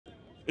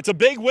It's a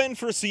big win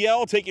for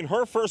Ciel, taking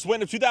her first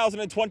win of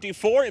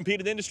 2024 in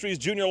Peden Industries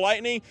Junior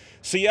Lightning.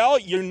 Ciel,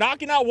 you're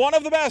knocking out one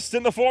of the best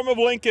in the form of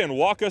Lincoln.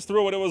 Walk us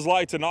through what it was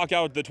like to knock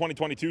out the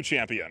 2022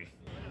 champion.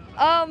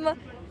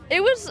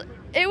 It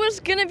was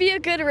gonna be a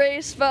good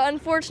race, but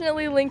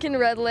unfortunately Lincoln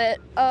red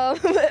lit.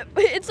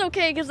 It's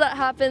okay because that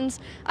happens.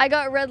 I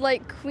got red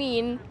light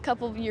queen a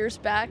couple of years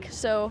back,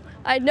 so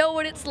I know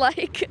what it's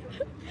like.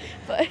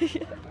 But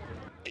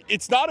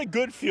it's not a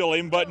good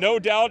feeling, but no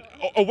doubt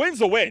a win's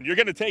a win. You're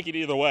gonna take it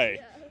either way.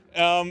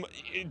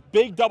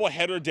 Big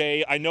doubleheader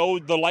day. I know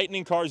the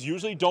Lightning cars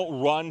usually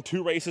don't run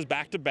two races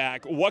back to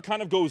back. What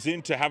kind of goes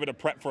into having to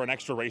prep for an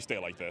extra race day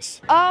like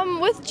this?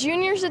 With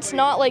juniors, it's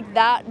not like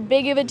that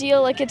big of a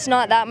deal. Like, it's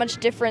not that much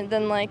different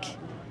than like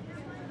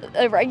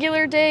a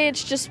regular day.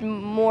 It's just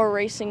more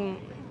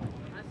racing,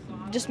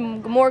 just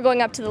more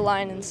going up to the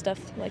line and stuff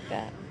like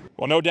that.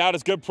 Well, no doubt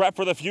it's good prep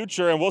for the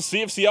future, and we'll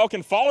see if Ciel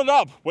can follow it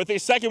up with a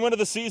second win of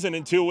the season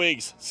in 2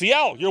 weeks.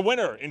 Ciel, your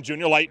winner in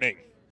Junior Lightning.